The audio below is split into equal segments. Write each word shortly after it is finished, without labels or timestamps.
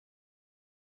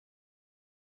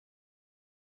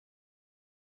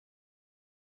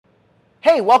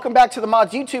Hey, welcome back to the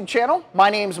Mods YouTube channel. My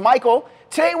name's Michael.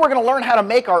 Today we're going to learn how to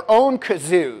make our own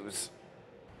kazoos.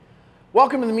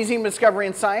 Welcome to the Museum of Discovery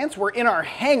and Science. We're in our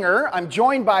hangar. I'm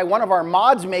joined by one of our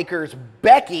mods makers,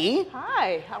 Becky.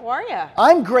 Hi, how are you?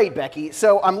 I'm great, Becky.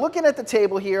 So I'm looking at the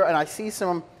table here and I see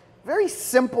some very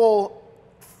simple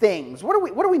things. What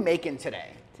are we making today?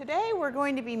 Today we're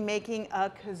going to be making a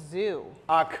kazoo.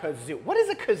 A kazoo. What is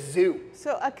a kazoo?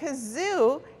 So a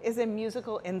kazoo is a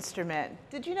musical instrument.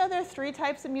 Did you know there are 3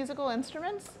 types of musical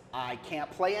instruments? I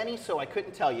can't play any, so I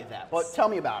couldn't tell you that. But tell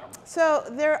me about them. So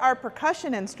there are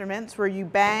percussion instruments where you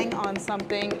bang on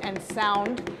something and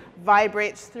sound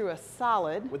vibrates through a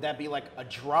solid. Would that be like a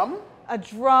drum? A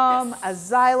drum, Yes. a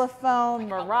xylophone,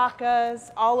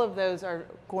 maracas, all of those are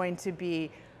going to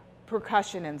be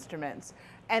percussion instruments.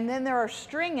 And then there are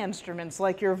string instruments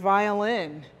like your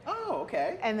violin. Oh,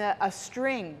 okay. And a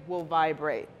string will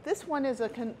vibrate. This one is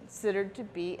considered to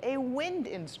be a wind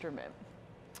instrument.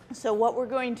 So what we're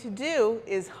going to do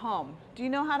is hum. Do you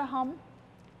know how to hum?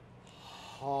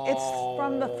 Oh. It's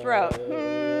from the throat.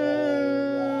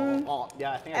 Oh,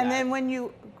 yeah, I think I And got then it. when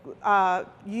you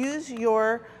use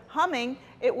your humming,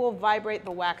 it will vibrate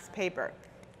the wax paper.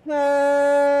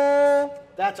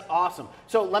 That's awesome.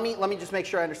 So let me just make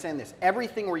sure I understand this.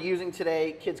 Everything we're using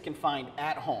today, kids can find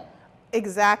at home.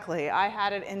 Exactly. I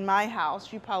had it in my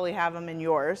house. You probably have them in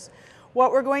yours.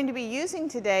 What we're going to be using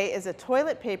today is a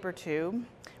toilet paper tube.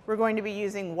 We're going to be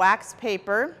using wax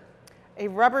paper, a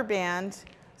rubber band,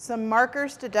 some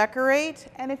markers to decorate,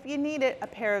 and if you need it, a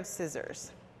pair of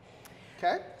scissors.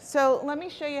 Okay. So let me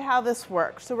show you how this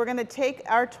works. So we're going to take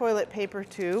our toilet paper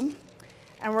tube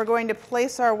and we're going to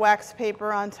place our wax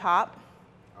paper on top.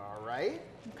 All right.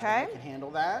 Okay. I can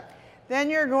handle that. Then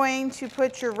you're going to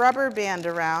put your rubber band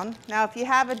around. Now if you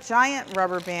have a giant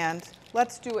rubber band,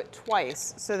 let's do it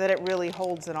twice so that it really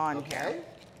holds it on here.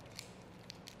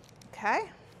 Okay. I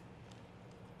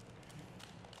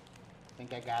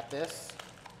think I got this.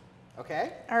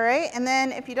 Okay. All right, and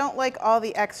then if you don't like all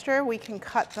the extra, we can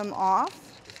cut them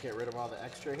off. Just get rid of all the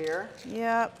extra here.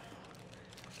 Yep.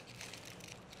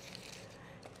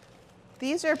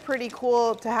 These are pretty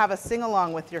cool to have a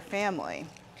sing-along with your family.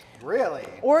 Really?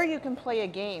 Or you can play a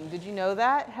game. Did you know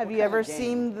that? Have What you kind ever of game?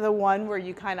 seen the one where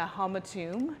you kind of hum a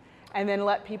tune and then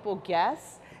let people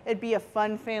guess? It'd be a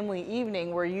fun family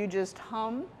evening where you just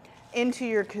hum into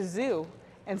your kazoo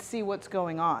and see what's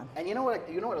going on. And you know what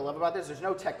I love about this? There's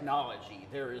no technology.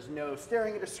 There is no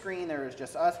staring at a screen. There is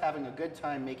just us having a good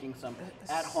time making some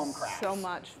at-home crafts. So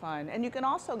much fun. And you can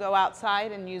also go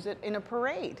outside and use it in a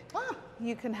parade. Ah.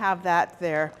 You can have that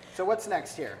there. So what's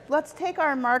next here? Let's take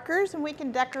our markers and we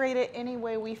can decorate it any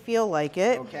way we feel like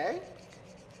it. Okay.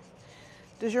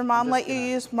 Does your mom just let you gonna-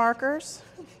 use markers?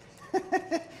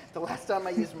 The last time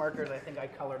I used markers, I think I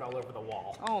colored all over the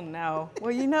wall. Oh no.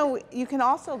 Well, you know, you can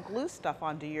also glue stuff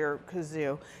onto your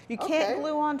kazoo. You can't Okay.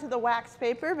 glue onto the wax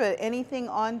paper, but anything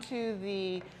onto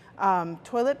the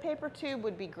toilet paper tube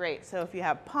would be great. So if you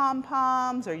have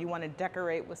pom-poms or you want to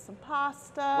decorate with some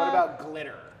pasta. What about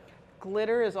glitter?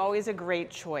 Glitter is always a great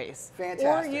choice.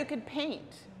 Fantastic. Or you could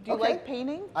paint. Do you Okay. like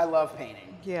painting? I love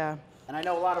painting. Yeah. And I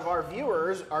know a lot of our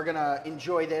viewers are going to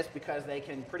enjoy this because they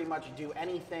can pretty much do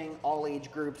anything, all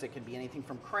age groups. It can be anything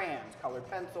from crayons, colored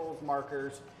pencils,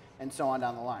 markers, and so on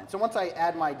down the line. So once I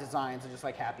add my designs, just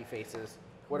like happy faces,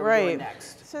 what are we doing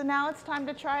next? So now it's time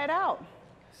to try it out.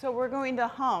 So we're going to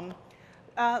hum.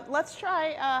 Let's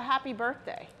try Happy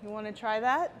Birthday. You want to try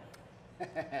that?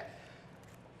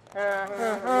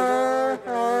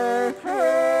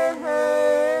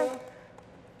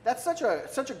 That's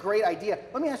such a great idea.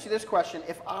 Let me ask you this question.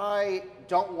 If I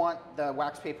don't want the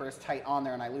wax paper as tight on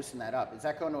there and I loosen that up, is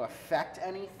that going to affect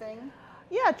anything?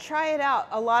 Yeah, try it out.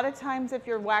 A lot of times if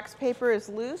your wax paper is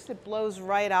loose, it blows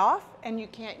right off and you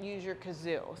can't use your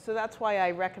kazoo. So that's why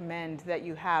I recommend that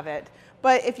you have it.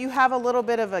 But if you have a little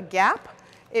bit of a gap,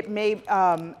 it may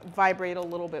vibrate a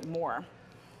little bit more.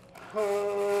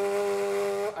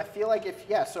 I feel like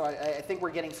so I think we're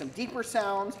getting some deeper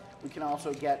sounds. We can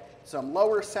also get some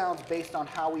lower sounds based on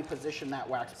how we position that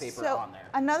wax paper on there.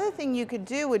 Another thing you could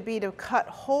do would be to cut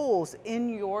holes in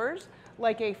yours,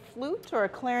 like a flute or a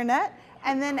clarinet,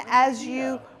 and then as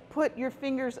you put your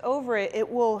fingers over it, it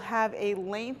will have a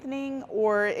lengthening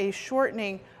or a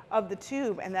shortening of the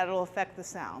tube, and that'll affect the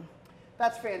sound.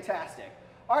 That's fantastic.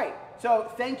 All right,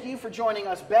 so thank you for joining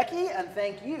us, Becky, and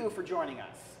thank you for joining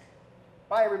us.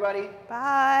 Bye, everybody.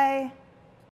 Bye.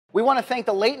 We want to thank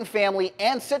the Leighton Family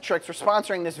and Citrix for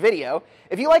sponsoring this video.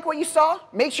 If you like what you saw,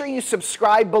 make sure you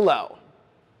subscribe below.